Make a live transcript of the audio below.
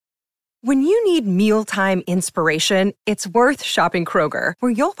When you need mealtime inspiration, it's worth shopping Kroger,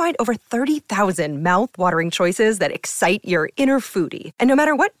 where you'll find over 30,000 mouth-watering choices that excite your inner foodie. And no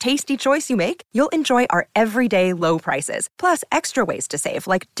matter what tasty choice you make, you'll enjoy our everyday low prices, plus extra ways to save,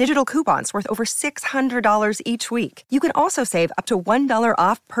 like digital coupons worth over $600 each week. You can also save up to $1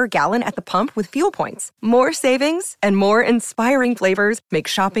 off per gallon at the pump with fuel points. More savings and more inspiring flavors make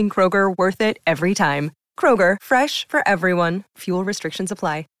shopping Kroger worth it every time. Kroger, fresh for everyone. Fuel restrictions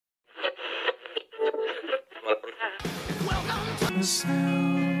apply.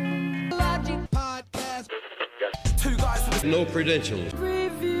 Sound Logic Podcast. Two guys with no credentials.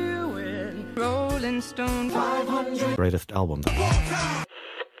 Reviewing Rolling Stone 500 greatest album.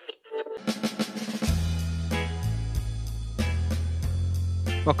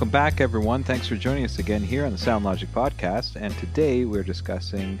 Welcome back, everyone. Thanks for joining us again here on the Sound Logic Podcast. And today we're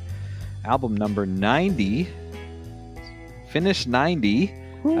discussing album number 90, finished 90.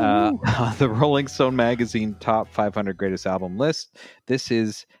 The Rolling Stone magazine top 500 greatest album list. This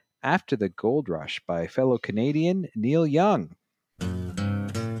is After the Gold Rush by fellow Canadian Neil Young.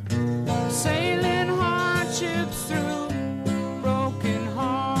 Sailing hardships through broken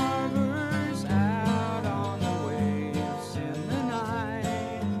harbors, out on the waves in the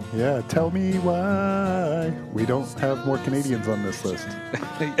night. Yeah, tell me why we don't have more Canadians on this list.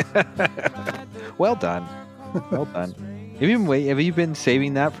 Well done. Well done. Have you been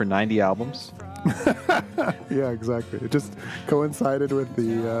saving that for 90 albums? Yeah, exactly. It just coincided with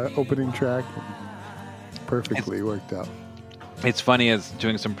the opening track and perfectly worked out. It's funny, as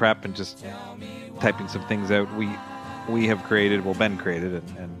doing some prep and just typing some things out, we have created, Ben created,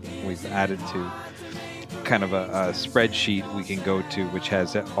 and we've added to kind of a spreadsheet we can go to, which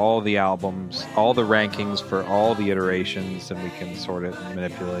has all the albums, all the rankings for all the iterations, and we can sort it and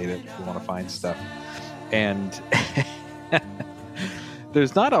manipulate it if we want to find stuff. And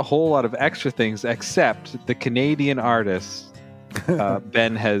there's not a whole lot of extra things except the Canadian artists.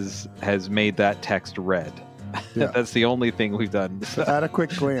 Ben has made that text red. Yeah. That's the only thing we've done. At a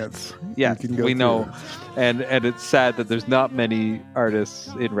quick glance. Yeah, we know. And it's sad that there's not many artists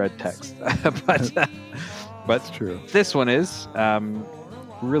in red text. but that's true. This one is.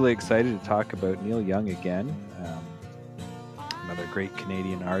 Really excited to talk about Neil Young again. Another great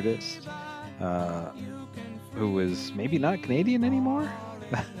Canadian artist. Who is maybe not Canadian anymore?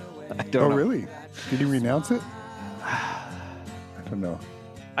 I don't know. Oh, really? Did he renounce it? I don't know.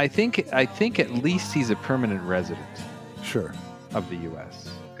 I think at least he's a permanent resident. Sure. Of the U.S.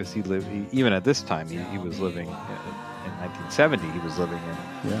 because even at this time he was living in 1970. He was living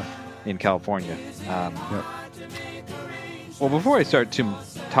in California. Well, before I start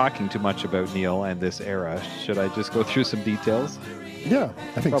talking too much about Neil and this era, should I just go through some details? Yeah,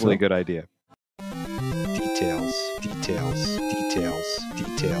 I think probably so. A good idea. Details.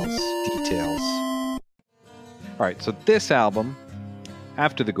 All right, so this album,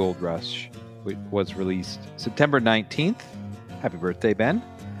 After the Gold Rush, was released September 19th. Happy birthday, Ben.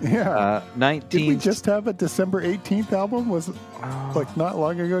 Yeah. 19th. Did we just have a December 18th album? Was like not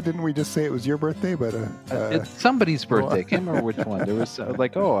long ago? Didn't we just say it was your birthday? But it's somebody's birthday. I can't remember which one. There was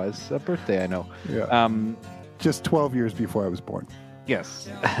it's a birthday. I know. Yeah. Just 12 years before I was born. Yes.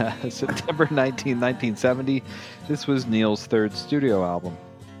 September 19, 1970. This was Neil's third studio album.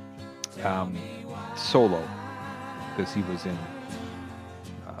 Solo. Because he was in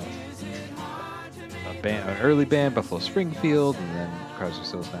an early band, Buffalo Springfield, and then Crosby,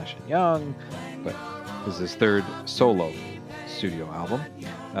 Stills, Nash & Young. But this is his third solo studio album.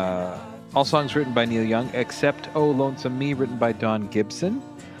 All songs written by Neil Young, except Oh Lonesome Me, written by Don Gibson.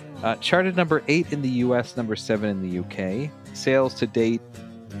 Charted number 8 in the US, number 7 in the UK. Sales to date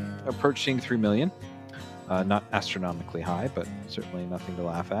approaching 3 million. Not astronomically high, but certainly nothing to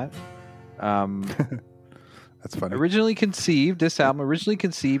laugh at. That's funny. This album originally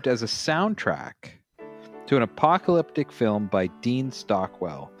conceived as a soundtrack to an apocalyptic film by Dean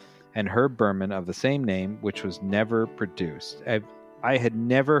Stockwell and Herb Berman of the same name, which was never produced. I had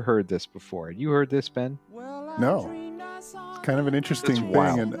never heard this before. Had you heard this, Ben? No. It's kind of an interesting thing.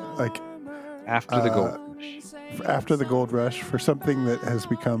 Wild. And like After the Gold Rush. After the Gold Rush, for something that has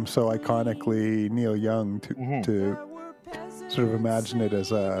become so iconically Neil Young, to sort of imagine it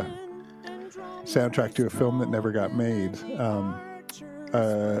as a soundtrack to a film that never got made.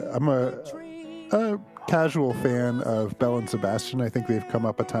 I'm a casual fan of Belle and Sebastian. I think they've come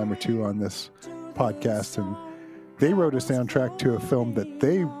up a time or two on this podcast, and they wrote a soundtrack to a film that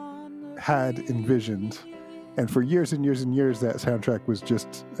they had envisioned. And for years and years and years, that soundtrack was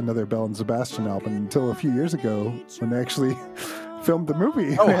just another Belle and Sebastian album until a few years ago when they actually filmed the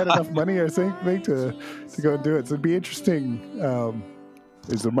movie. They had enough money, I think, to go and do it. So it'd be interesting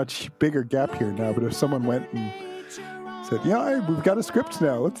there's a much bigger gap here now. But if someone went and said, "Yeah, we've got a script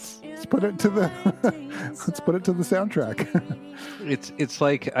now. Let's put it to the let's put it to the soundtrack." It's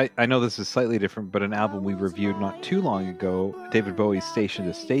like I know this is slightly different, but an album we reviewed not too long ago, David Bowie's Station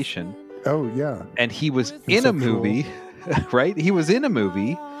to Station. Oh yeah, and he was in a movie, right? He was in a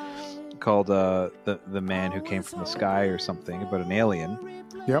movie called the Man Who Came from the Sky or something about an alien.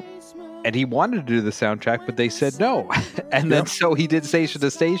 Yep. And he wanted to do the soundtrack, but they said no. And then so he did Station to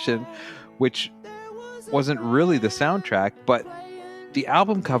Station, which wasn't really the soundtrack, but the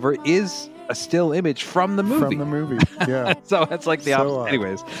album cover is a still image from the movie. From the movie, yeah. So it's like the opposite.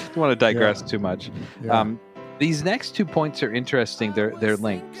 Anyways, don't want to digress too much. Yeah. These next 2 points are interesting. They're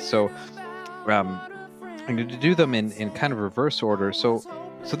linked. So I'm going to do them in kind of reverse order. So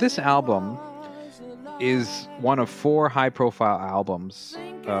this album is one of 4 high-profile albums,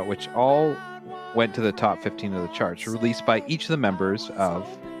 which all went to the top 15 of the charts, released by each of the members of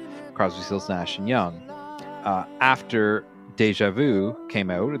Crosby, Stills, Nash & Young. After Deja Vu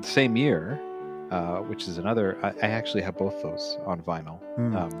came out the same year, which is another... I actually have both those on vinyl.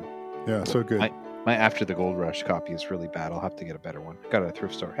 Yeah, so good. My After the Gold Rush copy is really bad. I'll have to get a better one. Got it at a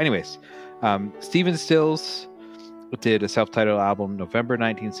thrift store. Anyways, Stephen Stills did a self-titled album November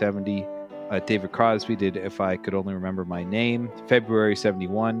 1970. David Crosby did If I Could Only Remember My Name, February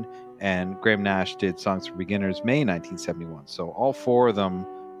 71. And Graham Nash did Songs for Beginners, May 1971. So all 4 of them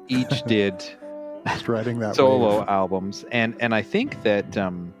each did riding that solo wave. albums. And I think that...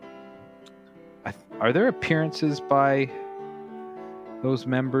 are there appearances by those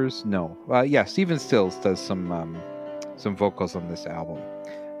members? No. Yeah, Stephen Stills does some vocals on this album.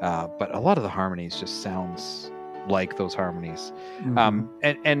 But a lot of the harmonies just sounds like those harmonies.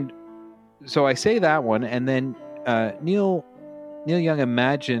 And so I say that one, and then Neil Young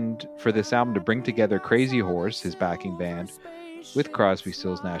imagined for this album to bring together Crazy Horse, his backing band, with Crosby,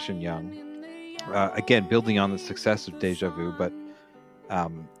 Stills, Nash & Young. Again, building on the success of Deja Vu, but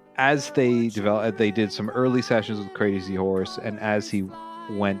as they developed, they did some early sessions with Crazy Horse, and as he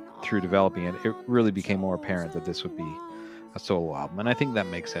went through developing it, it really became more apparent that this would be a solo album, and I think that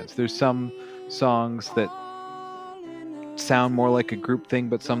makes sense. There's some songs that sound more like a group thing,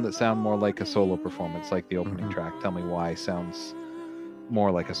 but some that sound more like a solo performance, like the opening track, Tell Me Why, sounds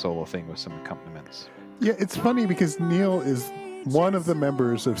more like a solo thing with some accompaniments. Yeah, it's funny because Neil is one of the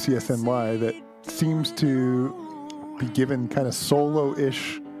members of CSNY that seems to be given kind of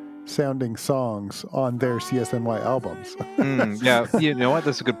solo-ish sounding songs on their CSNY albums. Yeah, you know what?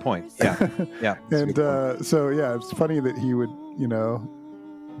 That's a good point. Yeah. And so, yeah, it's funny that he would,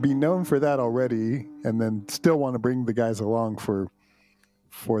 be known for that already and then still want to bring the guys along for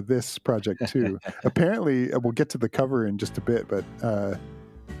this project too. Apparently, we'll get to the cover in just a bit, but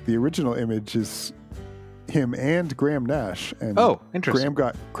the original image is him and Graham Nash, and interesting. Graham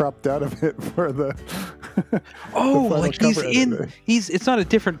got cropped out of it for the like it's not a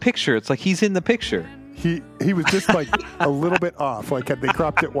different picture, it's like he's in the picture. He was just like a little bit off. Like had they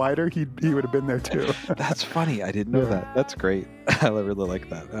cropped it wider, he would have been there too. That's funny. I didn't know that. That's great. I really like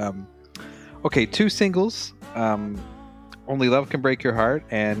that. Okay, 2 singles. Only Love Can Break Your Heart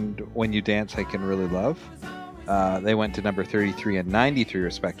and When You Dance I Can Really Love. They went to number 33 and 93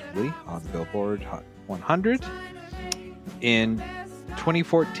 respectively on Billboard Hot 100. In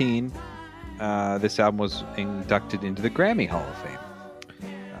 2014, this album was inducted into the Grammy Hall of Fame.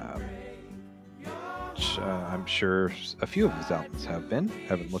 I'm sure a few of his albums have been.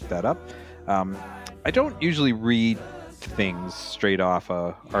 Haven't looked that up. I don't usually read things straight off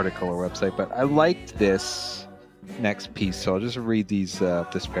a article or website, but I liked this next piece, so I'll just read this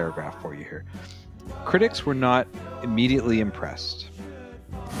paragraph for you here. Critics were not immediately impressed.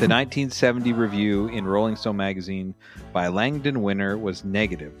 The 1970 review in Rolling Stone magazine by Langdon Winner was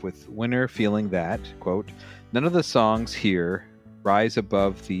negative, with Winner feeling that, quote, none of the songs here rise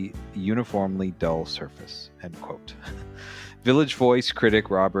above the uniformly dull surface, end quote. Village Voice critic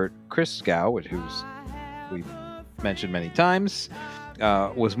Robert Christgau, who's we've mentioned many times,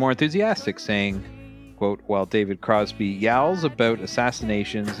 was more enthusiastic, saying, quote, while David Crosby yowls about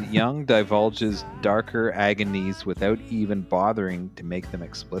assassinations, Young divulges darker agonies without even bothering to make them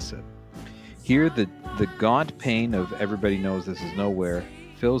explicit. Here, the gaunt pain of Everybody Knows This Is Nowhere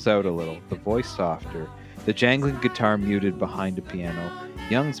fills out a little, the voice softer, the jangling guitar muted behind a piano.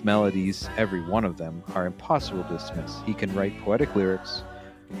 Young's melodies, every one of them, are impossible to dismiss. He can write poetic lyrics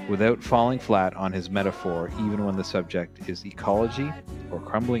without falling flat on his metaphor, even when the subject is ecology or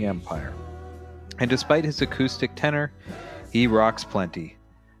crumbling empire. And despite his acoustic tenor, he rocks plenty.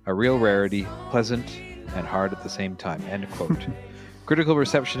 A real rarity, pleasant and hard at the same time, end quote. Critical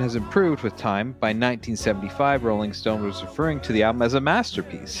reception has improved with time. By 1975, Rolling Stone was referring to the album as a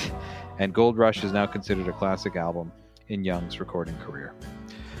masterpiece, and Gold Rush is now considered a classic album in Young's recording career.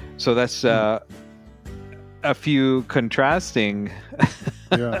 So that's a few contrasting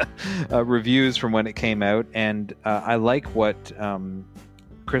reviews from when it came out, and I like what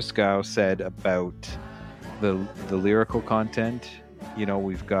Chris Gow said about the lyrical content. You know,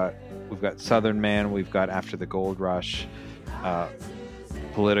 we've got Southern Man, we've got After the Gold Rush,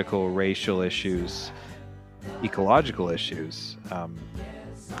 political, racial issues, ecological issues.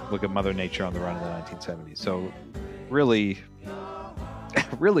 Look at Mother Nature on the Run in the 1970s. So really,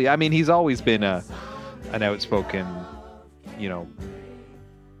 I mean, he's always been an outspoken, you know,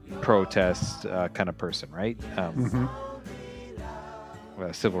 protest kind of person, right?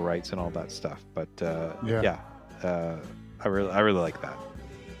 Civil rights and all that stuff. But I really like that.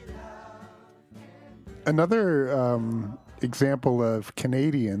 Another example of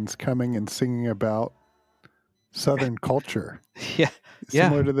Canadians coming and singing about Southern culture.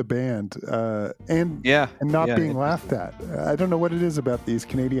 Similar to the band, and not being laughed at. I don't know what it is about these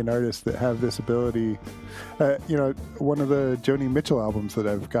Canadian artists that have this ability. You know, one of the Joni Mitchell albums that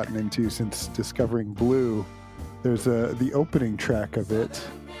I've gotten into since discovering Blue, there's the opening track of it,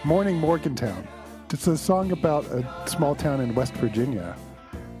 Morning Morgantown. It's a song about a small town in West Virginia.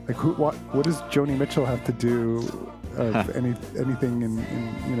 Like, what does Joni Mitchell have to do of anything in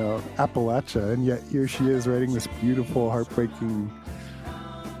you know, Appalachia? And yet here she is writing this beautiful, heartbreaking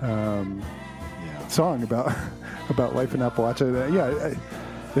song about life in Appalachia.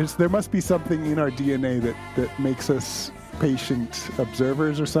 There must be something in our DNA that makes us patient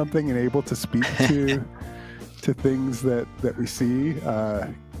observers or something, and able to speak to things that we see.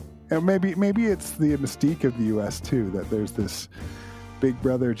 And maybe it's the mystique of the U.S. too, that there's this big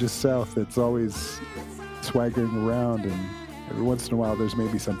brother just south that's always swaggering around, and every once in a while there's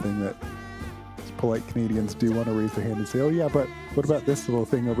maybe something that polite Canadians do want to raise their hand and say, oh yeah, but what about this little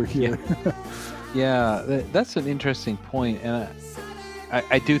thing over here? That's an interesting point, and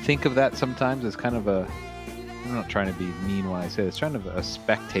I do think of that sometimes as kind of I'm not trying to be mean when I say this, kind of a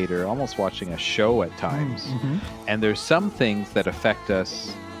spectator almost watching a show at times. And there's some things that affect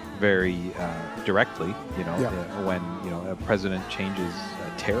us very directly, you know, when, you know, a president changes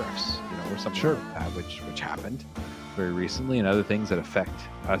tariffs, you know, or something like that, which happened very recently, and other things that affect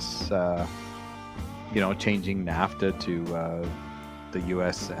us, you know, changing NAFTA to the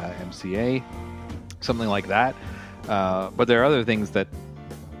USMCA, something like that. But there are other things that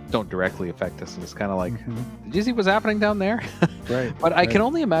don't directly affect us, and it's kind of like, did you see what's happening down there? Right. But I can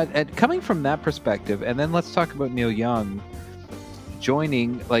only imagine, and coming from that perspective, and then let's talk about Neil Young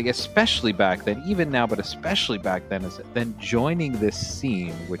joining, like, especially back then, even now, but especially back then, is then joining this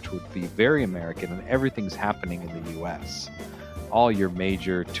scene, which would be very American, and everything's happening in the U.S. All your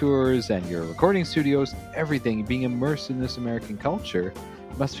major tours and your recording studios, everything, being immersed in this American culture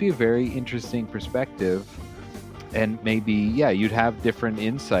must be a very interesting perspective. And maybe, you'd have different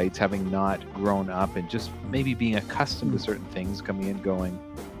insights having not grown up and just maybe being accustomed to certain things, coming in going,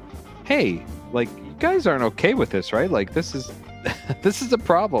 hey, like, you guys aren't okay with this, right? Like, this is this is a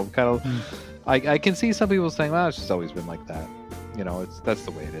problem. Kind of, I can see some people saying, well, it's just always been like that. You know, that's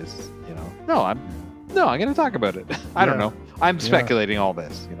the way it is. You know, no, I'm going to talk about it. I don't know. I'm speculating all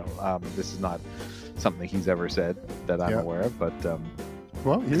this. You know, this is not something he's ever said that I'm aware of, but.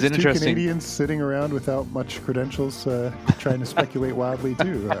 Well, here's two Canadians sitting around without much credentials, trying to speculate wildly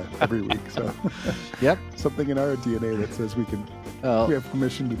too every week. So, something in our DNA that says we have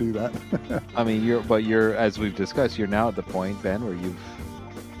permission to do that. I mean, you're as we've discussed, you're now at the point, Ben, where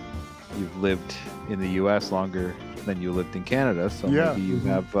you've lived in the U.S. longer than you lived in Canada. So maybe you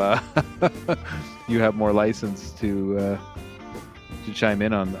have more license to chime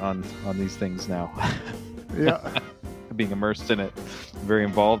in on these things now. Being immersed in it, very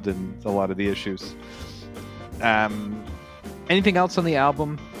involved in a lot of the issues. Anything else on the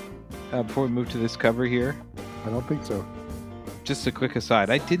album before we move to this cover here? I don't think so. Just a quick aside,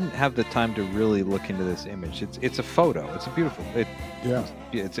 I didn't have the time to really look into this image. It's a photo. It's a beautiful.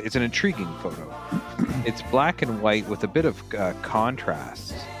 It's an intriguing photo. It's black and white with a bit of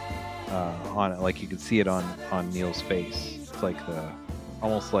contrast on it, like you can see it on Neil's face. It's like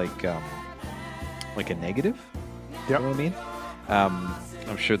almost like a negative. You know what I mean?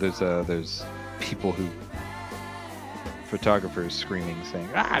 I'm sure there's people photographers screaming, saying,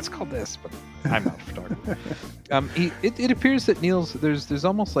 it's called this, but I'm not a photographer. It appears that Neil's, there's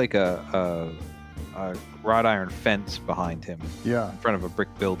almost like a wrought iron fence behind him in front of a brick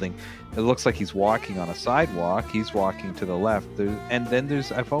building. It looks like he's walking on a sidewalk. He's walking to the left. And then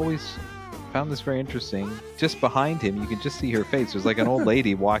I've always found this very interesting. Just behind him, you can just see her face. There's like an old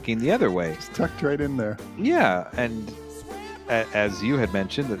lady walking the other way. It's tucked right in there. Yeah, and as you had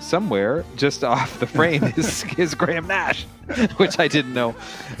mentioned, that somewhere just off the frame is Graham Nash, which I didn't know.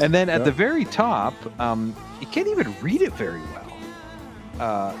 And then at the very top, you can't even read it very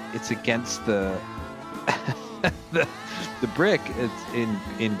well. It's against the the brick. It's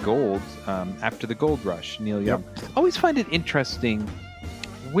in gold. After the gold rush, Neil Young. Yep. I always find it interesting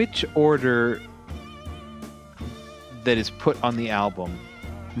which order that is put on the album.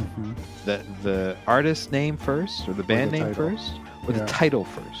 Mm-hmm. The artist name first, or the band name title. first, or the title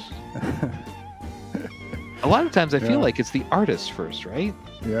first. A lot of times I feel like it's the artist first, right?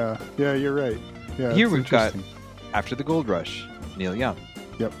 Yeah, you're right. Yeah, Here it's we've got interesting. After the Gold Rush, Neil Young.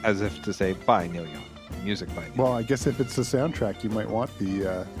 Yep. As if to say, by Neil Young. Music by Neil Young. Well, I guess if it's the soundtrack, you might want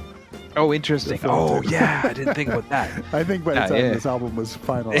the. Oh, interesting. the film Oh, too. yeah. I didn't think about that. I think by the time yeah. this album was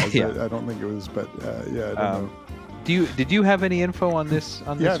finalized, Yeah. I don't think it was, but I don't know. Did you have any info on this?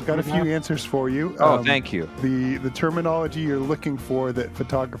 Yeah, I've got a few answers for you. Oh, thank you. The terminology you're looking for that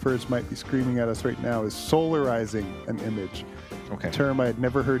photographers might be screaming at us right now is solarizing an image. Okay. A term I had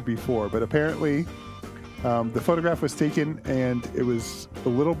never heard before, but apparently the photograph was taken and it was a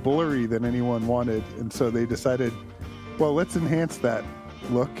little blurry than anyone wanted, and so they decided, well, let's enhance that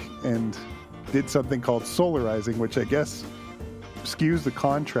look and did something called solarizing, which I guess skews the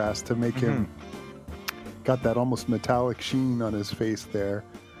contrast to make him got that almost metallic sheen on his face there.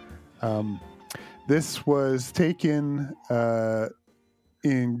 This was taken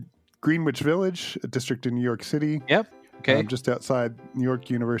in Greenwich Village, a district in New York City. Yep. Okay. Just outside New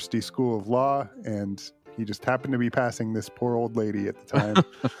York University School of Law, and he just happened to be passing this poor old lady at the time,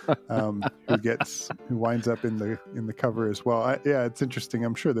 who winds up in the cover as well. Yeah, it's interesting.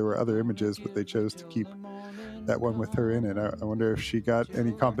 I'm sure there were other images, but they chose to keep that one with her in it. I wonder if she got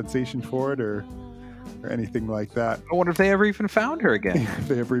any compensation for it or anything like that. I wonder if they ever even found her again. If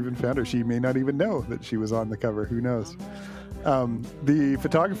they ever even found her, she may not even know that she was on the cover. Who knows? The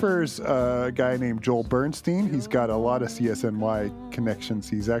photographer's a guy named Joel Bernstein. He's got a lot of CSNY connections.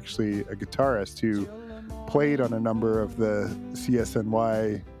 He's actually a guitarist who played on a number of the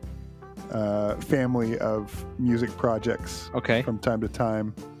CSNY family of music projects from time to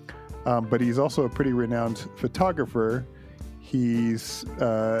time. But he's also a pretty renowned photographer. He's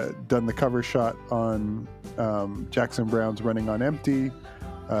done the cover shot on Jackson Browne's Running on Empty,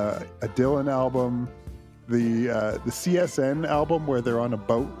 a Dylan album, the CSN album where they're on a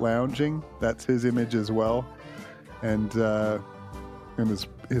boat lounging. That's his image as well. And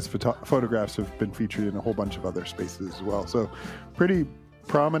his photographs have been featured in a whole bunch of other spaces as well. So pretty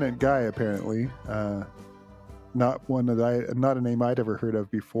prominent guy, apparently. Not a name I'd ever heard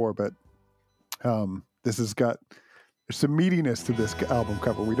of before, but this has got some meatiness to this album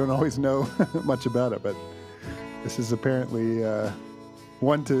cover. We don't always know much about it, but this is apparently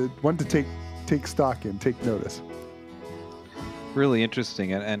one to take stock in, take notice. Really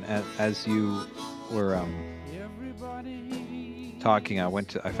interesting, and as you were talking, I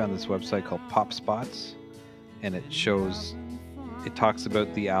found this website called Pop Spots, and it talks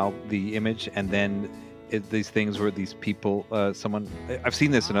about the image, and then these things where these people, I've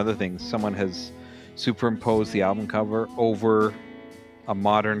seen this in other things. Someone has superimposed the album cover over a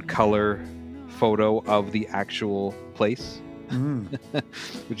modern color photo of the actual place,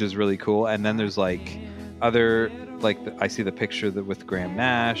 which is really cool. And then there's I see the picture with Graham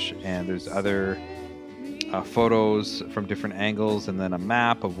Nash, and there's other photos from different angles, and then a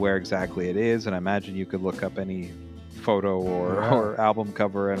map of where exactly it is. And I imagine you could look up any photo or album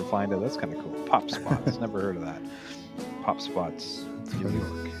cover and find it. That's kind of cool. Pop Spots. Never heard of that. Pop Spots, New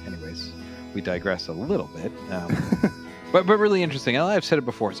York. Anyways, we digress a little bit. But really interesting. I've said it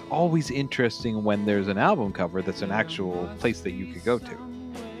before. It's always interesting when there's an album cover that's an actual place that you could go to.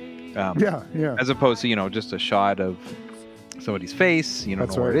 Yeah. As opposed to, just a shot of somebody's face, you don't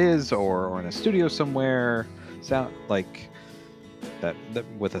know where it is, or in a studio somewhere. Sound like that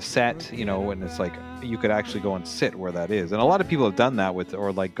with a set, and it's like you could actually go and sit where that is. And a lot of people have done that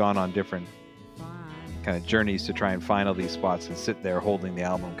or gone on different kind of journeys to try and find all these spots and sit there holding the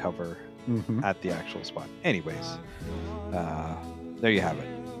album cover at the actual spot. Anyways, there you have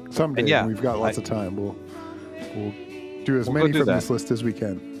it. Someday, when we've got lots of time, we'll do as many from this list as we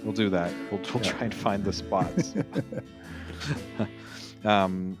can. We'll do that. We'll try and find the spots. I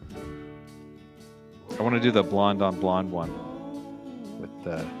want to do the blonde on blonde one with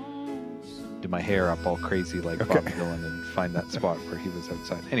do my hair up all crazy like Bob Dylan and find that spot where he was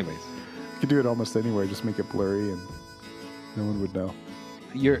outside. Anyways, you could do it almost anywhere. Just make it blurry, and no one would know.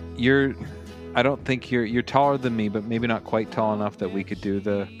 You're I don't think you're taller than me, but maybe not quite tall enough that we could do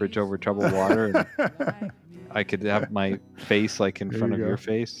the Bridge Over Troubled Water. And I could have my face like in There front you of go. your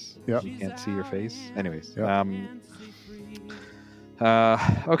face. Yep. You can't see your face. Anyways. Yep.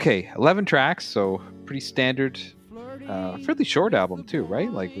 Okay, 11 tracks, so pretty standard, fairly short album too,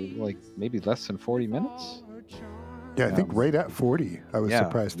 right? Like maybe less than 40 minutes. Yeah, I think right at 40. I was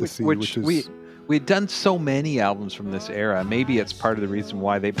surprised to see, which is we'd done so many albums from this era. Maybe it's part of the reason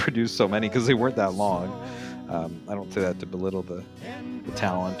why they produced so many, because they weren't that long. I don't say that to belittle the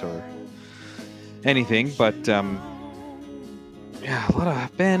talent or anything, but yeah, a lot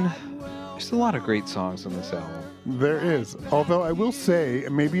of there's a lot of great songs on this album. There is. Although I will say,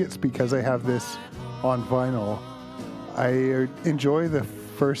 maybe it's because I have this on vinyl, I enjoy the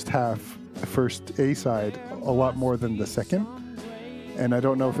first half, the first A-side, a lot more than the second. And I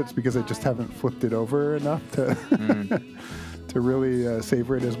don't know if it's because I just haven't flipped it over enough to to really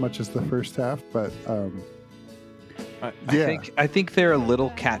savor it as much as the first half. But I think they're a little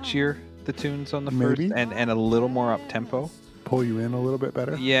catchier, the tunes on the Maybe. first, and a little more up tempo. pull you in a little bit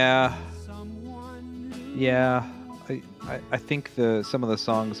better. Yeah. I think some of the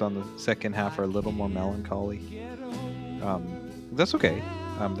songs on the second half are a little more melancholy. That's okay.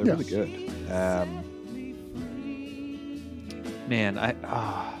 They're really good. Man,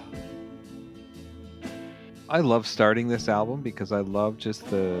 I love starting this album because I love just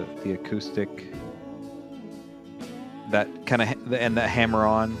the acoustic, that kind of, and that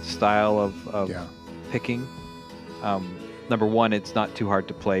hammer-on style of picking. Number one, it's not too hard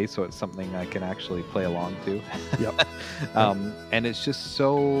to play, so it's something I can actually play along to. Yep. And it's just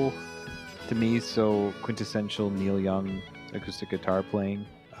so, to me, so quintessential Neil Young acoustic guitar playing.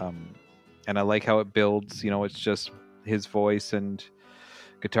 And I like how it builds. It's just his voice and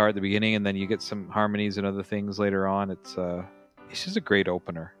guitar at the beginning, and then you get some harmonies and other things later on. It's just a great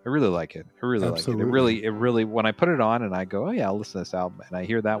opener. I really like it. I really like it. It really, when I put it on and I go, oh yeah, I'll listen to this album, and I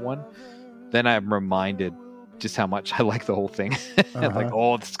hear that one, then I'm reminded just how much I like the whole thing. Like,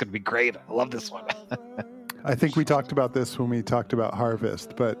 oh, this is going to be great. I love this one. I think we talked about this when we talked about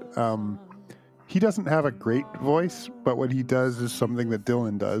Harvest, but he doesn't have a great voice, but what he does is something that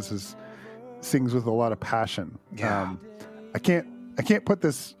Dylan does, is sings with a lot of passion. Yeah. I can't put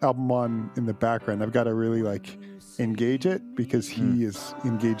this album on in the background. I've got to really engage it, because he is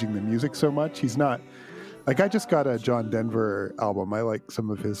engaging the music so much. He's not I just got a John Denver album. I like some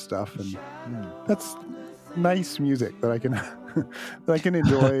of his stuff, and that's nice music that I can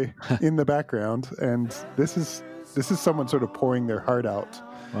enjoy in the background. And this is someone sort of pouring their heart out.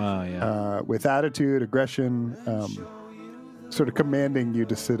 Wow, yeah. With attitude, aggression, sort of commanding you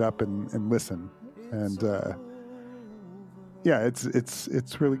to sit up and listen. And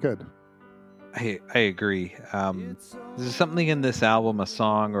it's really good. I agree. There's something in this album, a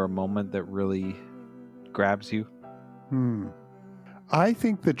song or a moment, that really grabs you. I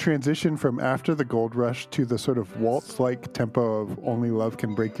think the transition from after the Gold Rush to the sort of waltz-like tempo of Only Love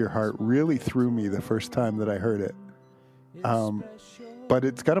Can Break Your Heart really threw me the first time that I heard it. But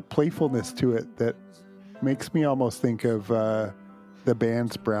it's got a playfulness to it that makes me almost think of the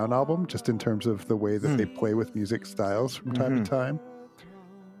band's Brown album, just in terms of the way that they play with music styles from time to time.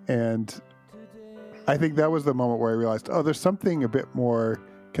 And I think that was the moment where I realized, oh, there's something a bit more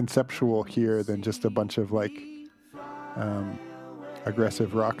conceptual here than just a bunch of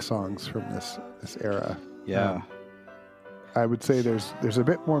aggressive rock songs from this era. Yeah. I would say there's a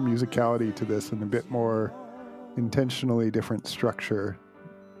bit more musicality to this, and a bit more intentionally different structure.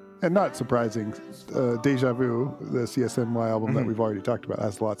 And not surprising, Deja Vu, the CSNY album that we've already talked about,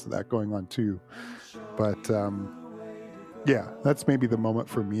 has lots of that going on too. But that's maybe the moment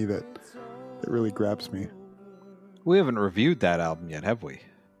for me that really grabs me. We haven't reviewed that album yet, have we?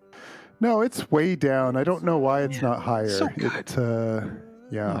 No, it's way down. I don't know why it's not higher. So good.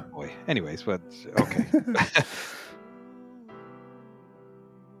 Oh boy. Anyways, but okay.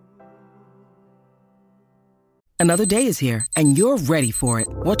 Another day is here, and you're ready for it.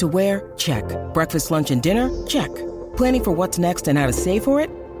 What to wear? Check. Breakfast, lunch, and dinner? Check. Planning for what's next and how to save for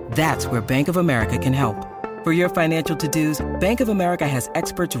it? That's where Bank of America can help. For your financial to-dos, Bank of America has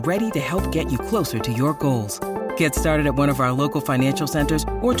experts ready to help get you closer to your goals. Get started at one of our local financial centers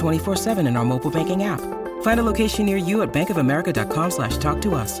or 24/7 in our mobile banking app. Find a location near you at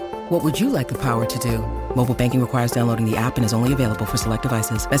bankofamerica.com/talktous. What would you like the power to do? Mobile banking requires downloading the app and is only available for select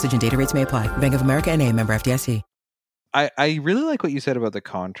devices. Message and data rates may apply. Bank of America NA, member FDIC. I really like what you said about the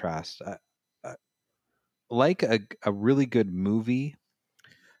contrast. Like a really good movie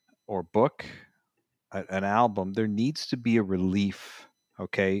or book, an album, there needs to be a relief.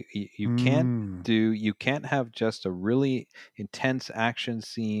 Okay, you can't have just a really intense action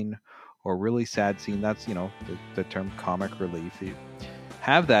scene or really sad scene. That's, the term comic relief. You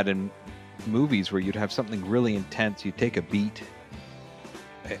have that in movies where you'd have something really intense. You take a beat,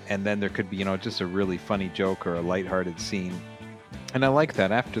 and then there could be, just a really funny joke or a lighthearted scene. And I like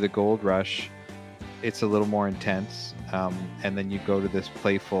that. After the Gold Rush, it's a little more intense. And then you go to this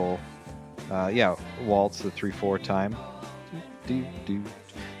playful, waltz, the 3/4 time.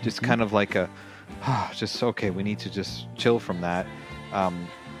 Just kind of like we need to just chill from that.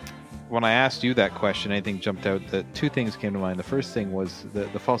 When I asked you that question, anything jumped out. The two things came to mind. The first thing was the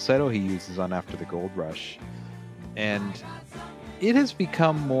falsetto he uses on After the Gold Rush. And it has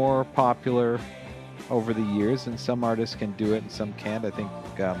become more popular over the years, and some artists can do it and some can't. I think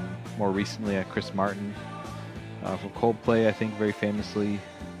more recently Chris Martin from Coldplay, I think, very famously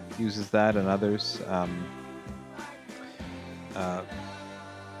uses that, and others.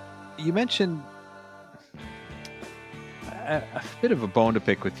 You mentioned a bit of a bone to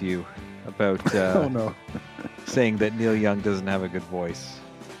pick with you about oh no, saying that Neil Young doesn't have a good voice.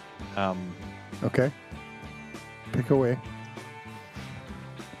 Okay, pick away.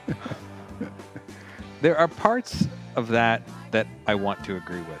 There are parts of that I want to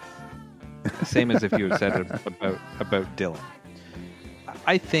agree with. Same as if you had said it about Dylan.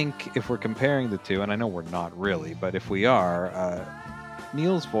 I think if we're comparing the two, and I know we're not really, but if we are,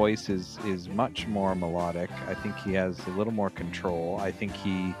 Neil's voice is much more melodic. I think he has a little more control. I think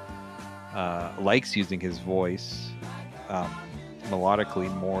he likes using his voice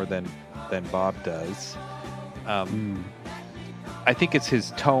melodically more than Bob does. I think it's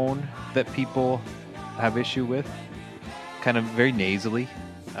his tone that people have issue with, kind of very nasally.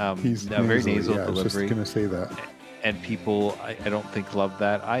 He's very nasal yeah, delivery. I was just going to say that. And people, I don't think, love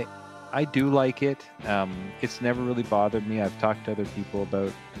that. I do like it. It's never really bothered me. I've talked to other people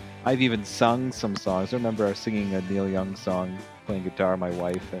about. I've even sung some songs. I remember I was singing a Neil Young song, playing guitar, my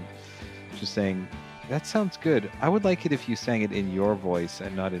wife, and just saying, "That sounds good. I would like it if you sang it in your voice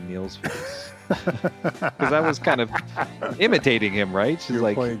and not in Neil's voice." Because I was kind of imitating him, right? She's You're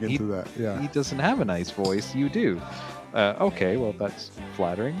like, playing into that. Yeah. He doesn't have a nice voice. You do. Okay, well, that's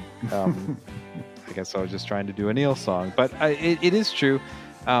flattering. I guess I was just trying to do a Neil song, but it is true.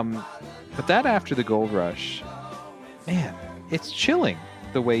 But that After the Gold Rush, man, it's chilling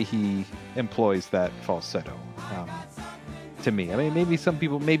the way he employs that falsetto. To me, I mean, maybe some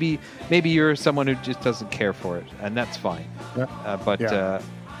people, maybe you're someone who just doesn't care for it, and that's fine. Yeah.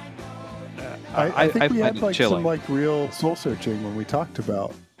 I think we had some real soul searching when we talked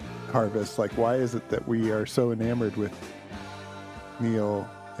about Harvest. Like, why is it that we are so enamored with Neil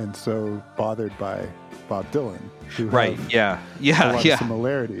and so bothered by Bob Dylan? Right. Yeah. A lot of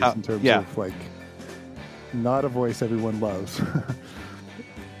similarities in terms of like not a voice everyone loves.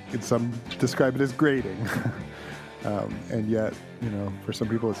 And some describe it as grating. And yet, for some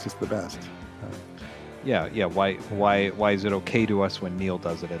people it's just the best. Yeah. Why is it okay to us when Neil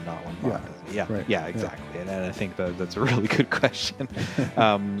does it and not when Bob does it? Yeah, right. Yeah, exactly. Yeah. And I think that's a really good question.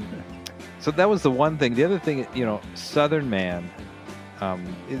 So that was the one thing. The other thing, Southern Man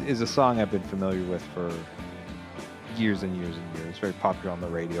is a song I've been familiar with for years and years and years. Very popular on the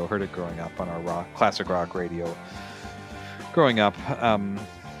radio. Heard it growing up on our classic rock radio. Growing up,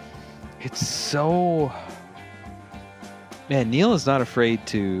 it's so. Man, Neil is not afraid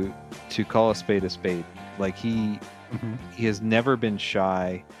to call a spade a spade. Like he has never been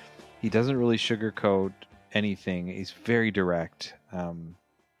shy. He doesn't really sugarcoat anything. He's very direct.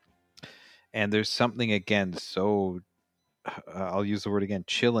 And there's something, again, so I'll use the word again,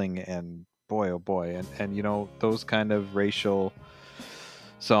 chilling, and boy, oh boy. And those kind of racial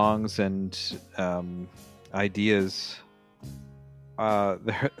songs and ideas,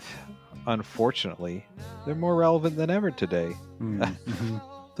 unfortunately, they're more relevant than ever today.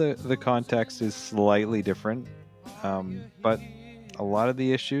 The context is slightly different, but a lot of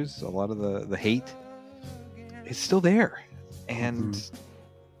the issues, a lot of the hate, is still there. And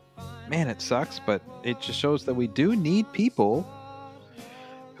man, it sucks, but it just shows that we do need people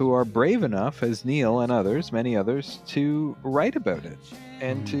who are brave enough, as Neil and others, many others, to write about it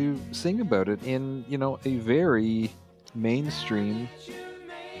and to sing about it in, a very mainstream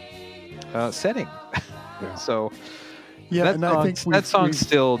setting. Yeah. So yeah, that song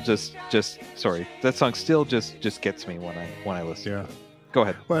still just gets me when I listen. Yeah. To it. Go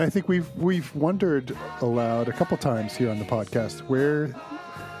ahead. Well, I think we've wondered aloud a couple times here on the podcast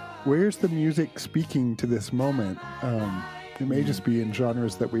where's the music speaking to this moment. It may just be in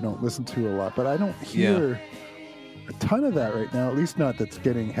genres that we don't listen to a lot, but I don't hear a ton of that right now. At least not that's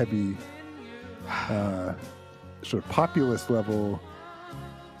getting heavy, sort of populist level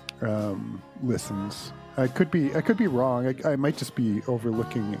listens. I could be wrong. I might just be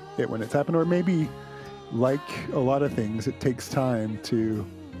overlooking it when it's happened, or maybe, like a lot of things, it takes time to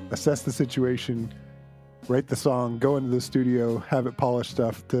assess the situation, write the song, go into the studio, have it polished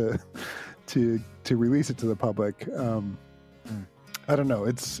stuff to release it to the public. I don't know.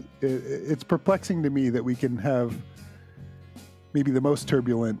 It's perplexing to me that we can have maybe the most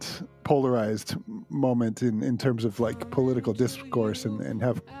turbulent, polarized moment in terms of like political discourse, and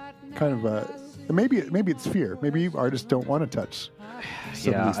have kind of a maybe it's fear. Maybe artists don't want to touch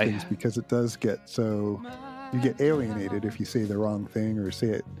some of these things because it does get so you get alienated if you say the wrong thing or say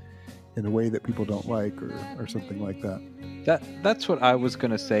it in a way that people don't like or something like that. That's what I was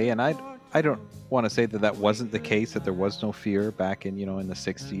going to say, and I don't want to say that wasn't the case, that there was no fear back in in the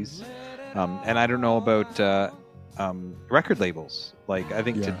 60s, and I don't know about record labels. Like I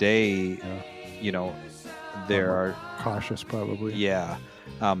think today, there are cautious probably. Yeah.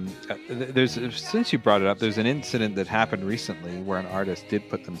 There's, since you brought it up, there's an incident that happened recently where an artist did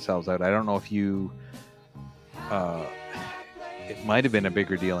put themselves out. I don't know if you, it might have been a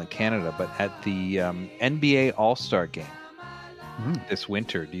bigger deal in Canada, but at the NBA All-Star game this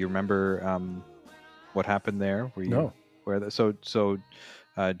winter, do you remember what happened there? No. So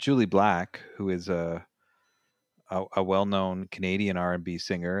Julie Black, who is a well-known Canadian R&B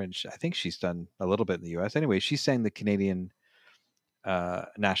singer, and I think she's done a little bit in the U.S. Anyway, she sang the Canadian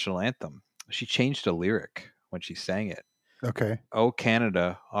national anthem. She changed a lyric when she sang it. Okay. "Oh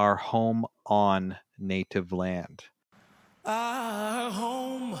Canada, our home on native land." Our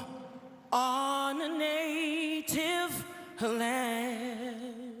home on a native land.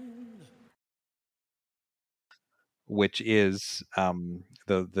 Which is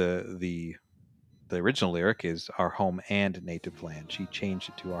the original lyric is "our home and native land." She changed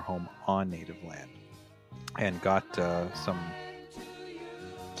it to "our home on native land," and got some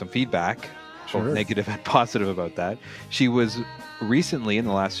feedback, both negative and positive, about that. She was recently, in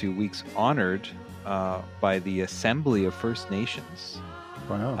the last few weeks, honored by the Assembly of First Nations.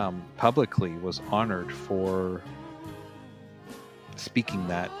 Wow. Publicly was honored for speaking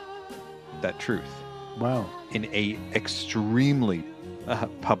that truth. Wow. In a extremely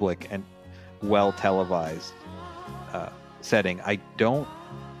public and well televised setting. I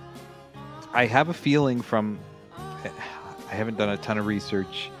have a feeling from, I haven't done a ton of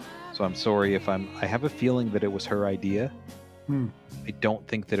research, so I'm sorry if I have a feeling that it was her idea. I don't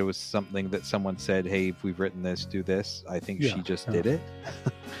think that it was something that someone said, "Hey, if we've written this, do this." I think she just did it.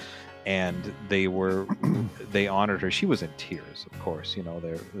 And they honored her. She was in tears, of course.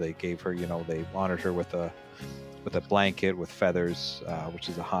 They gave her, they honored her with a blanket with feathers, which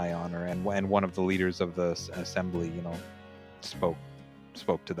is a high honor. And one of the leaders of the assembly,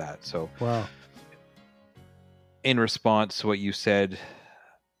 spoke to that. So, wow. In response to what you said,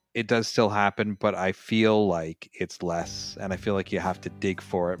 it does still happen, but I feel like it's less, and I feel like you have to dig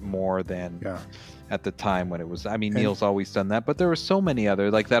for it more than at the time when it was. I mean, Neil's always done that, but there were so many other,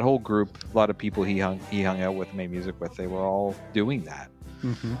 like that whole group, a lot of people he hung out with, made music with, they were all doing that.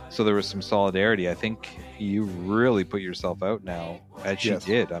 So there was some solidarity. I think you really put yourself out now, as she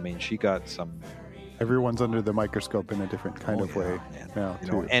did. I mean, she got some. Everyone's under the microscope in a different kind of way now,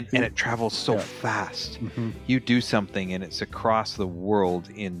 too. And it travels so fast. You do something and it's across the world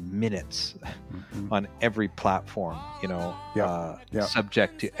in minutes on every platform,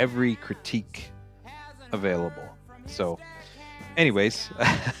 subject to every critique available. So anyways,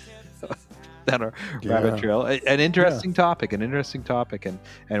 that our rabbit trail, an interesting topic,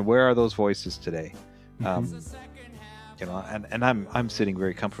 and where are those voices today? And I'm sitting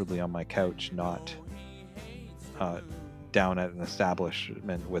very comfortably on my couch, not down at an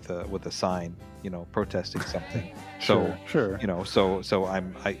establishment with a sign, protesting something. So sure. So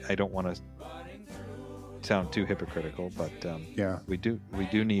I don't want to sound too hypocritical, but we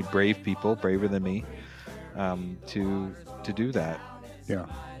do need brave people, braver than me, to do that. Yeah.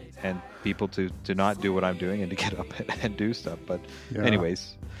 And people to not do what I'm doing and to get up and do stuff. But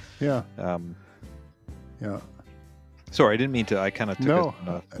anyways. Yeah. Sorry, I didn't mean to. I kind of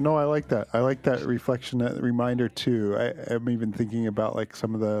took No, I like that. I like that reflection, that reminder too. I'm even thinking about like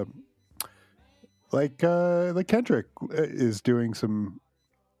some of the, like Kendrick is doing some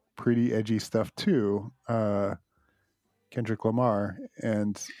pretty edgy stuff too. Kendrick Lamar,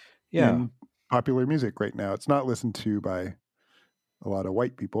 and in popular music right now, it's not listened to by a lot of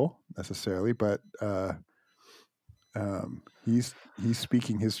white people necessarily, but he's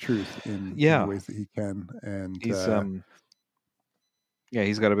speaking his truth in the ways that he can, and he's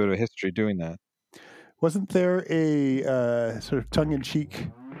he's got a bit of a history doing that. Wasn't there a sort of tongue-in-cheek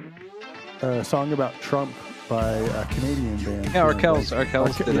song about Trump by a Canadian band. Yeah, Arkells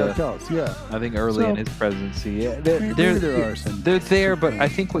did a, Arkells, yeah. I think early in his presidency. Yeah, Maybe there are some. they're there, but I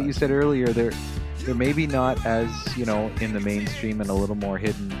bands, think what you said earlier, they're maybe not as in the mainstream and a little more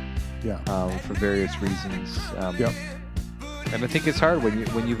hidden. Yeah. For various reasons. Yep. And I think it's hard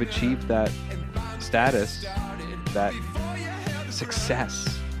when you've achieved that status, that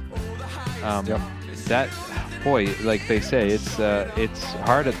success. Yep. That, boy, like they say, it's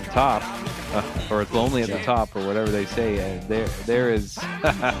hard at the top, or it's lonely at the top, or whatever they say. There is.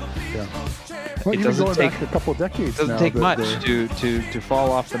 Yeah. Well, It even doesn't going take- back a couple decades It doesn't now, take that much they're- to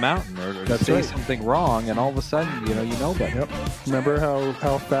fall off the mountain or to That's say right. something wrong, and all of a sudden, you know better. Yep. Remember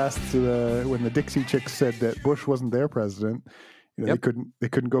how fast when the Dixie Chicks said that Bush wasn't their president, Yep. they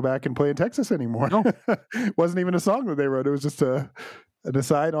couldn't go back and play in Texas anymore. No. It wasn't even a song that they wrote. It was just an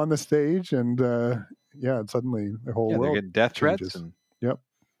aside on the stage, and and suddenly the whole Yeah, they're world getting death changes. threats and Yep.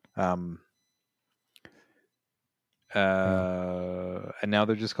 And now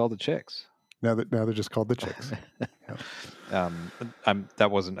they're just called the Chicks. Now they're just called the Chicks. That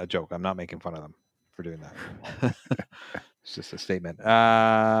wasn't a joke. I'm not making fun of them for doing that. It's just a statement.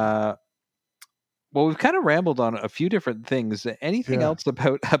 Well, we've kind of rambled on a few different things. Anything Yeah. else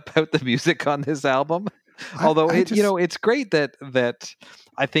about the music on this album? I- Although I just- it's great that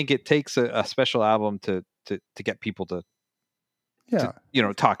I think it takes a special album to get people to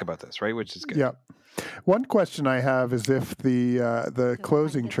talk about this, right? Which is good. Yeah. One question I have is if the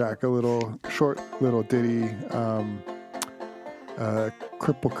closing track, a short little ditty,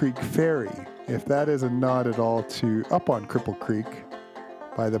 Cripple Creek Ferry, if that is a nod at all to Up on Cripple Creek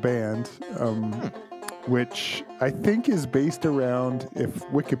by the band, which I think is based around, if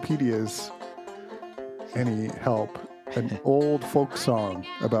Wikipedia's any help, an old folk song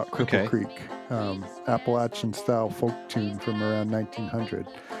about Cripple Okay. Creek, Appalachian style folk tune from around 1900.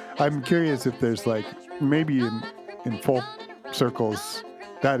 I'm curious if there's maybe in folk circles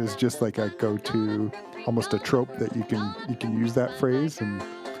that is just like a go-to, almost a trope that you can use that phrase, and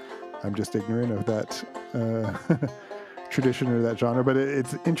I'm just ignorant of that tradition or that genre. But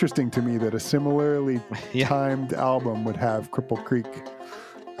it's interesting to me that a similarly Yeah. timed album would have Cripple Creek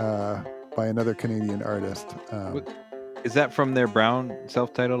by another Canadian artist. Is that from their Brown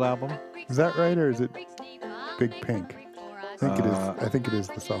self-titled album? Is that right, or is it Big Pink? I think it is. Uh, I think it is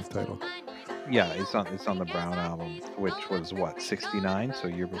the self-titled. Yeah, it's on the Brown album, which was what, 69, so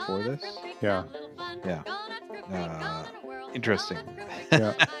a year before this. Yeah. Yeah. Interesting.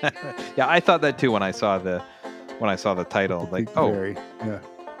 Yeah. Yeah, I thought that too when I saw the title. Cripple Like, Creek oh, Ferry. Yeah.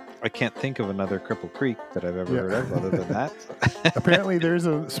 I can't think of another Cripple Creek that I've ever Yeah. heard of other than that. Apparently, there's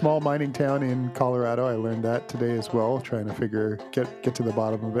a small mining town in Colorado. I learned that today as well, trying to get to the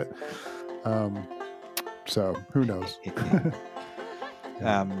bottom of it. So who knows?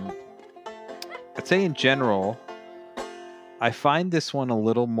 I'd say in general, I find this one a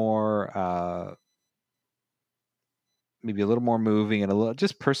little more, maybe a little more moving and a little,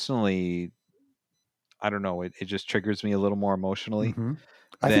 just personally, I don't know, it just triggers me a little more emotionally. Mhm.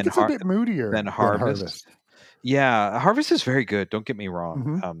 I Then think it's a bit moodier than Harvest. Yeah, Harvest is very good. Don't get me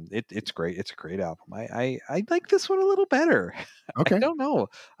wrong. Mhm. It's great. It's a great album. I like this one a little better. Okay. I don't know.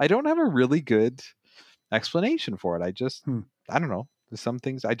 I don't have a really good explanation for it. I just, I don't know. There's some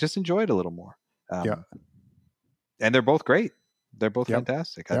things I just enjoy it a little more. Yeah. And they're both great. They're both Yep.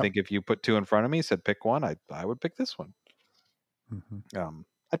 fantastic. I Yep. think if you put two in front of me, said pick one, I would pick this one. Mhm.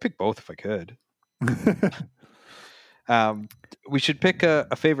 I'd pick both if I could. We should pick a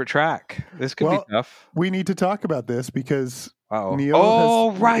favorite track. This could Well, be tough. We need to talk about this because Uh-oh.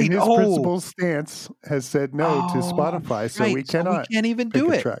 Neil right. in his principal stance, has said no to Spotify, so we right. cannot we can't even pick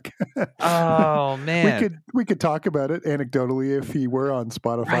do a it. track. Oh man. we could talk about it anecdotally if he were on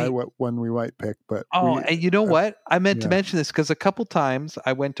Spotify, Right. what one we might pick. But And you know what? I meant to yeah. mention this because a couple times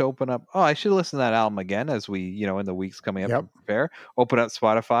I went to open up. Oh, I should listen to that album again as we, in the weeks coming up Yep. to prepare. Open up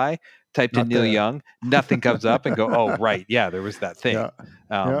Spotify, typed in Not Neil there. Young, nothing comes up, and go, oh right, yeah, there was that thing.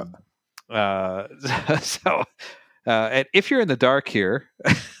 Yeah. So, and if you're in the dark here,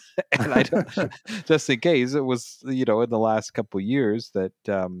 and I don't, just in case it was, in the last couple of years that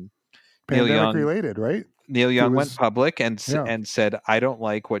Neil pandemic Young related, right? Neil Young went was- public and Yeah. and said, "I don't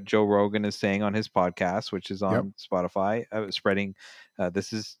like what Joe Rogan is saying on his podcast, which is on Spotify, spreading."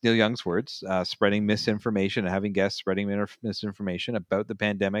 This is Neil Young's words: spreading misinformation and having guests spreading misinformation about the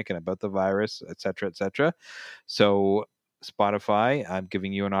pandemic and about the virus, et cetera, So, Spotify, I'm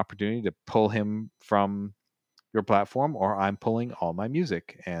giving you an opportunity to pull him from your platform, or I'm pulling all my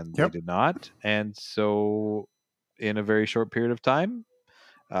music, and they Yep. did not. And so, in a very short period of time,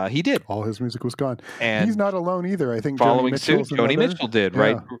 He did. All his music was gone. And he's not alone either. I think following Joni suit, Mitchell's Joni another. Mitchell did, Yeah.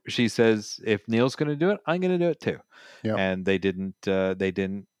 right? She says, if Neil's going to do it, I'm going to do it too. Yep. And they didn't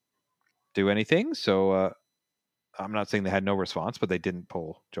do anything. So I'm not saying they had no response, but they didn't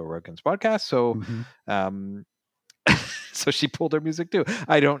pull Joe Rogan's podcast. So, Mhm. so she pulled her music too.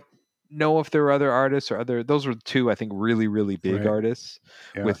 I don't know if there were other artists or those were two, I think, really, really big Right. artists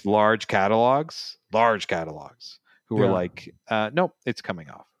Yeah. with large catalogs who were Yeah. like, nope, it's coming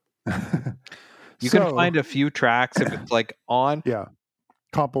off. You can find a few tracks if it's like on. Yeah.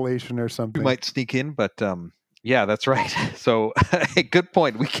 Compilation or something. You might sneak in, but yeah, that's right. So, good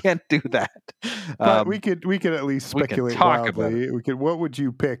point. We can't do that. But we could at least we can speculate talk about wildly. We could. What would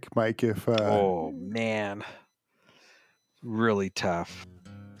you pick, Mike? If oh man, really tough.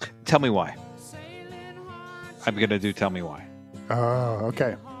 Tell me why. I'm gonna do. Tell me why. Oh,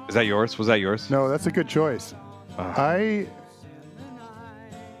 okay. Is that yours? Was that yours? No, that's a good choice. Ah.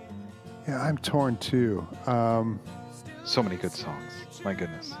 I'm torn too. So many good songs. My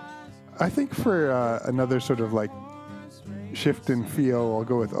goodness. I think for another sort of like shift in feel, I'll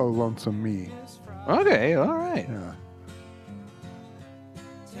go with "Oh Lonesome Me." Okay. All right. Yeah,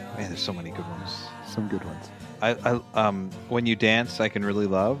 Man, there's so many good ones. some good ones. I when you dance, I can really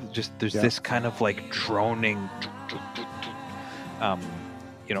love. Just there's Yeah. this kind of like droning,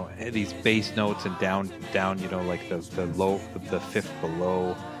 you know, these bass notes and down, you know, like the low, the fifth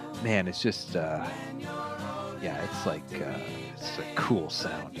below. Man, it's just, yeah, it's like it's a cool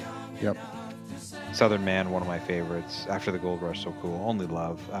sound. Yep. Southern Man, one of my favorites. After the Gold Rush, so cool. Only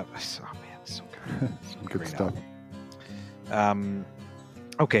Love. Oh man, it's so good. Some good Great stuff. album.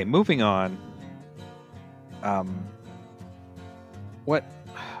 Okay, moving on. What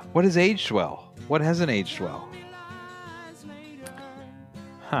has aged well? What hasn't aged well?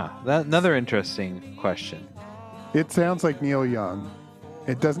 Another interesting question. It sounds like Neil Young.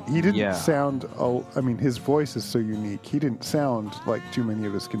 It doesn't. He didn't Yeah. sound. I mean, his voice is so unique. He didn't sound like too many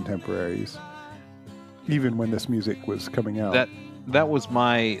of his contemporaries, even when this music was coming out. That was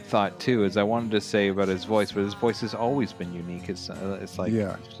my thought too. Is I wanted to say about his voice, but his voice has always been unique. It's like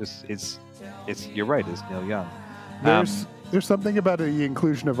Yeah. it's you're right. It's Neil Young. There's something about the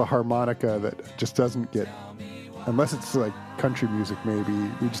inclusion of a harmonica that just doesn't get, unless it's like country music. Maybe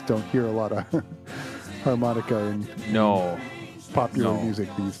we just don't hear a lot of harmonica in No. popular No. music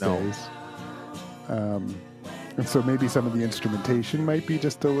these No. days. And so maybe some of the instrumentation might be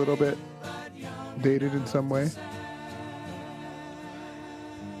just a little bit dated in some way.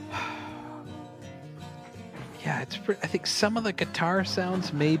 Yeah, I think some of the guitar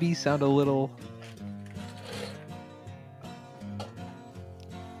sounds maybe sound a little.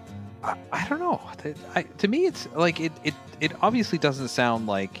 I don't know. To me, it's like it obviously doesn't sound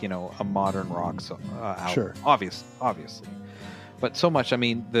like, you know, a modern rock album. Sure. Obviously, but so much. I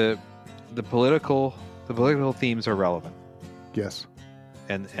mean, the political themes are relevant, Yes.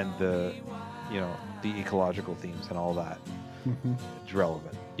 and the, you know, the ecological themes and all that. Hmm. It's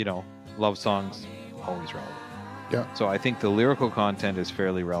relevant. You know, love songs always relevant. Yeah. So I think the lyrical content is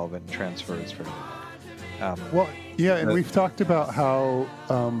fairly relevant. Transfer is fairly relevant. Well, yeah, and we've talked about how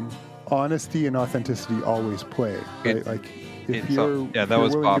honesty and authenticity always play, right? Like if you're that you're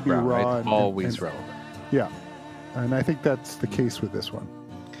was willing Bob to be Brown, raw right? and- Always and- relevant. Yeah, and I think that's the case with this one.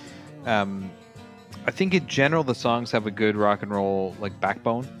 I think in general the songs have a good rock and roll like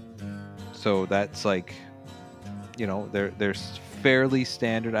backbone. So that's like, you know, they're fairly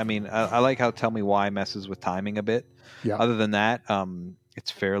standard. I mean, I like how Tell Me Why messes with timing a bit. Yeah. Other than that, it's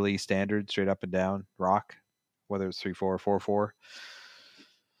fairly standard, straight up and down rock, whether it's 3/4 or 4/4.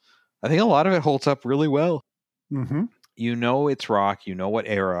 I think a lot of it holds up really well. Mm-hmm. You know it's rock. You know what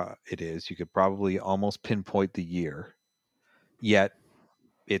era it is. You could probably almost pinpoint the year. Yet,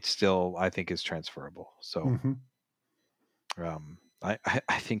 it still, I think, is transferable. So, Mm-hmm. I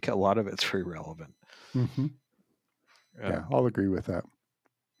think a lot of it's very relevant. Mm-hmm. Yeah, I'll agree with that.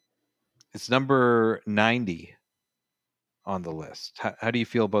 It's number 90 on the list. How do you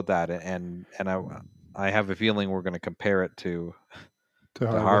feel about that? And I have a feeling we're going to compare it to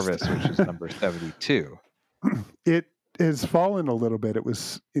Harvest, which is number 72. It has fallen a little bit. It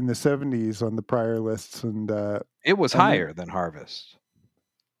was in the 70s on the prior lists, and It was higher than Harvest.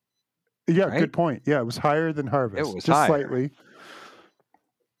 yeah, right? good point. Yeah, it was higher than Harvest. It was just higher. slightly,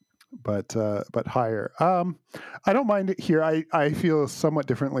 but higher. I don't mind it here. I feel somewhat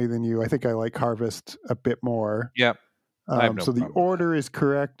differently than you. I think I like Harvest a bit more. Yep. I have no So the problem with order is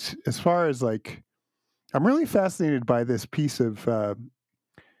correct as far as like. I'm really fascinated by this piece of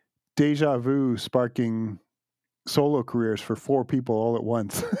deja vu sparking solo careers for 4 people all at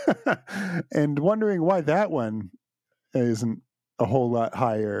once, and wondering why that one isn't a whole lot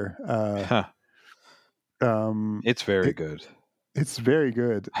higher. It's very good. It's very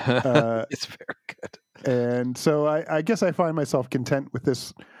good. It's very good. And so I guess I find myself content with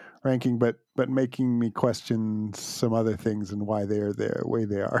this ranking, but making me question some other things and why they are the way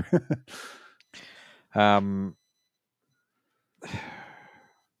they are.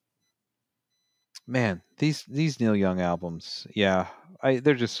 Man, these Neil Young albums, yeah,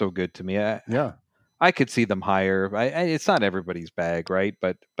 they're just so good to me. Yeah. I could see them higher. It's not everybody's bag, right?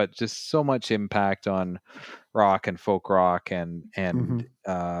 But just so much impact on rock and folk rock and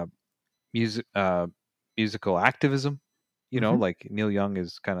musical activism. You know, like Neil Young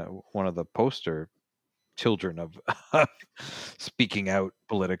is kind of one of the poster children of speaking out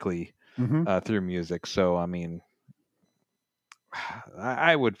politically through music. So, I mean,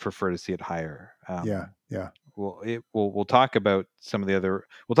 I would prefer to see it higher. Yeah. We'll talk about some of the other.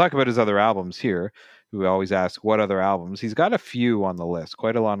 We'll talk about his other albums here. We always ask what other albums. He's got a few on the list,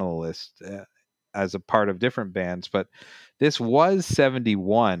 quite a lot on the list, as a part of different bands. But this was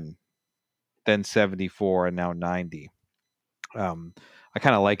 71, then 74, and now 90. I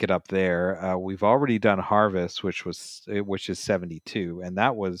kind of like it up there. We've already done Harvest, which is 72, and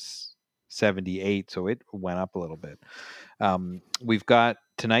that was 78, so it went up a little bit. We've got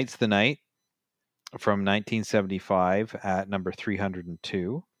Tonight's the Night from 1975 at number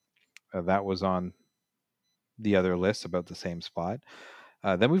 302. That was on the other list, about the same spot.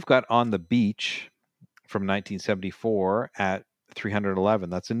 Then we've got On the Beach from 1974 at 311.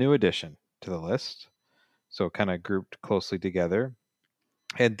 That's a new addition to the list, so kind of grouped closely together.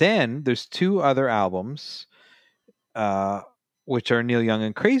 And then there's two other albums, which are Neil Young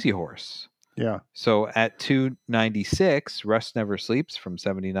and Crazy Horse. Yeah. So at 296, Rust Never Sleeps from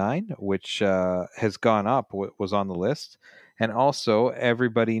 79, which has gone up, was on the list. And also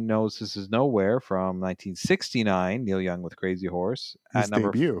Everybody Knows This Is Nowhere from 1969, Neil Young with Crazy Horse. His at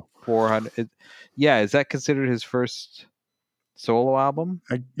number debut. 400. Yeah, is that considered his first solo album?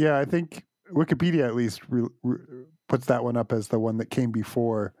 I think Wikipedia at least puts that one up as the one that came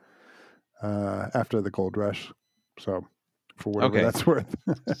before, after the Gold Rush. So for whatever that's worth.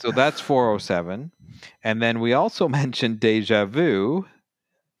 So that's 407. And then we also mentioned Deja Vu.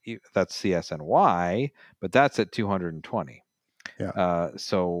 That's CSNY, but that's at 220. Yeah.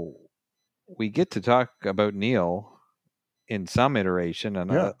 So we get to talk about Neil in some iteration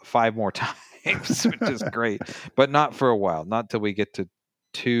and 5 more times, which is great, but not for a while, not till we get to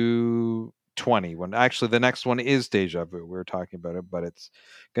 220, when actually the next one is Deja Vu. We were talking about it, but it's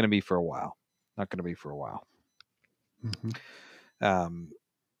going to be for a while. Not going to be for a while.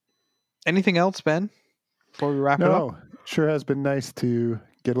 Anything else, Ben, before we wrap it up? No, sure has been nice to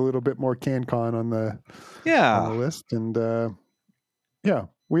get a little bit more CanCon on the list. And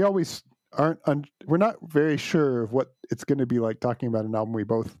we always we're not very sure of what it's going to be like talking about an album we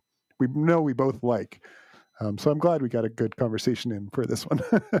know we both like. So I'm glad we got a good conversation in for this one.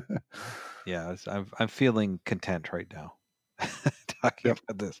 Yeah, I'm feeling content right now talking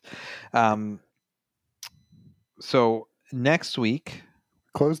about this. So next week,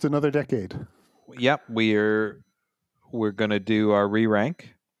 closed another decade. Yep, we're going to do our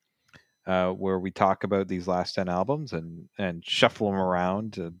re-rank, where we talk about these last 10 albums and shuffle them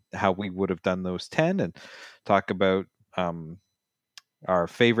around to how we would have done those 10, and talk about our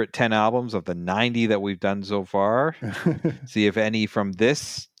favorite 10 albums of the 90 that we've done so far. See if any from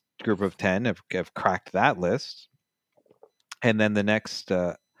this group of 10 have cracked that list. And then the next,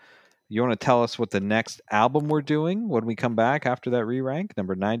 you want to tell us what the next album we're doing when we come back after that re-rank?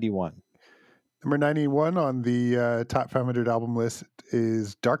 Number 91. Number 91 on the top 500 album list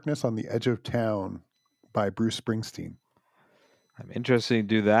is Darkness on the Edge of Town by Bruce Springsteen. I'm interested to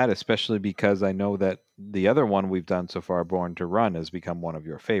do that, especially because I know that the other one we've done so far, Born to Run, has become one of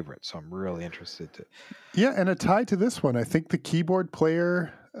your favorites. So I'm really interested to... Yeah, and a tie to this one. I think the keyboard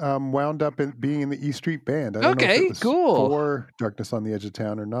player wound up being in the E Street Band. I don't know if it was cool. For Darkness on the Edge of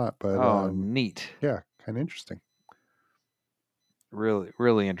Town or not, but neat. Yeah, kind of interesting. Really,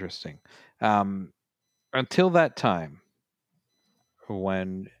 really interesting. Until that time,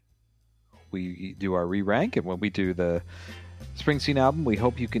 when we do our re-rank and when we do the Springsteen album, we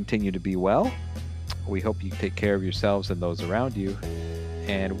hope you continue to be well. We hope you take care of yourselves and those around you.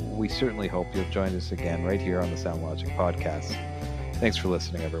 And we certainly hope you'll join us again right here on the Sound Logic podcast. Thanks for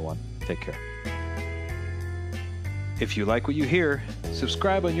listening, everyone. Take care. If you like what you hear,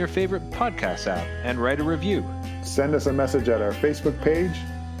 subscribe on your favorite podcast app and write a review. Send us a message at our Facebook page,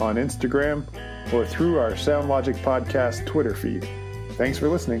 on Instagram, or through our Sound Logic podcast Twitter feed. Thanks for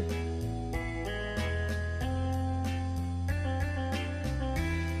listening.